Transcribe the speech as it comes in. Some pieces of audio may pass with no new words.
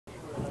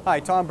Hi,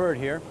 Tom Burd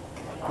here.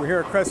 We're here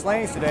at Crest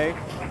Lanes today.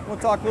 We'll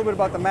talk a little bit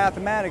about the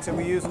mathematics that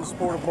we use in the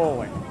sport of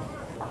bowling.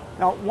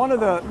 Now, one of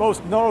the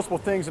most noticeable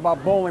things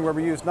about bowling where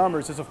we use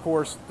numbers is, of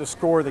course, the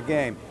score of the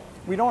game.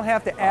 We don't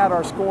have to add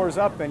our scores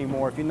up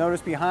anymore. If you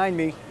notice behind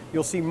me,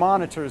 you'll see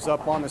monitors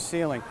up on the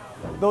ceiling.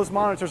 Those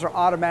monitors are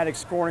automatic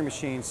scoring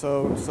machines,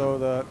 so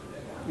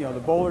the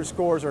bowler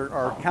scores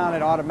are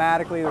counted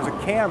automatically. There's a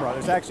camera.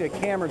 There's actually a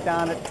camera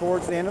down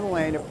towards the end of the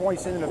lane that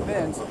points into the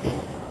pins,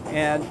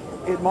 and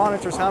it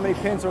monitors how many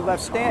pins are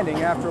left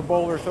standing after a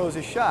bowler throws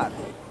his shot.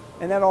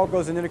 And that all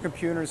goes into the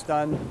computer. It's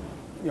done,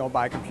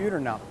 by computer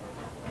now.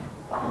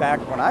 Back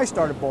when I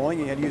started bowling,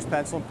 you had to use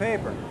pencil and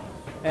paper.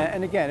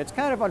 And again, it's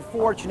kind of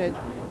unfortunate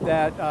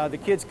that the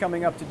kids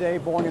coming up today,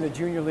 bowling in the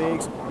junior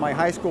leagues, my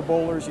high school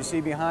bowlers you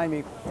see behind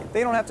me,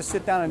 they don't have to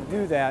sit down and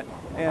do that.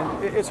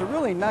 And it's a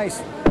really nice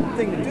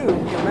thing to do,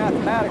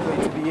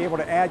 mathematically, to be able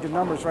to add your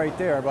numbers right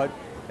there. But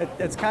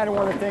it's kind of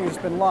one of the things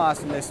that's been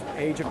lost in this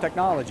age of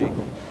technology.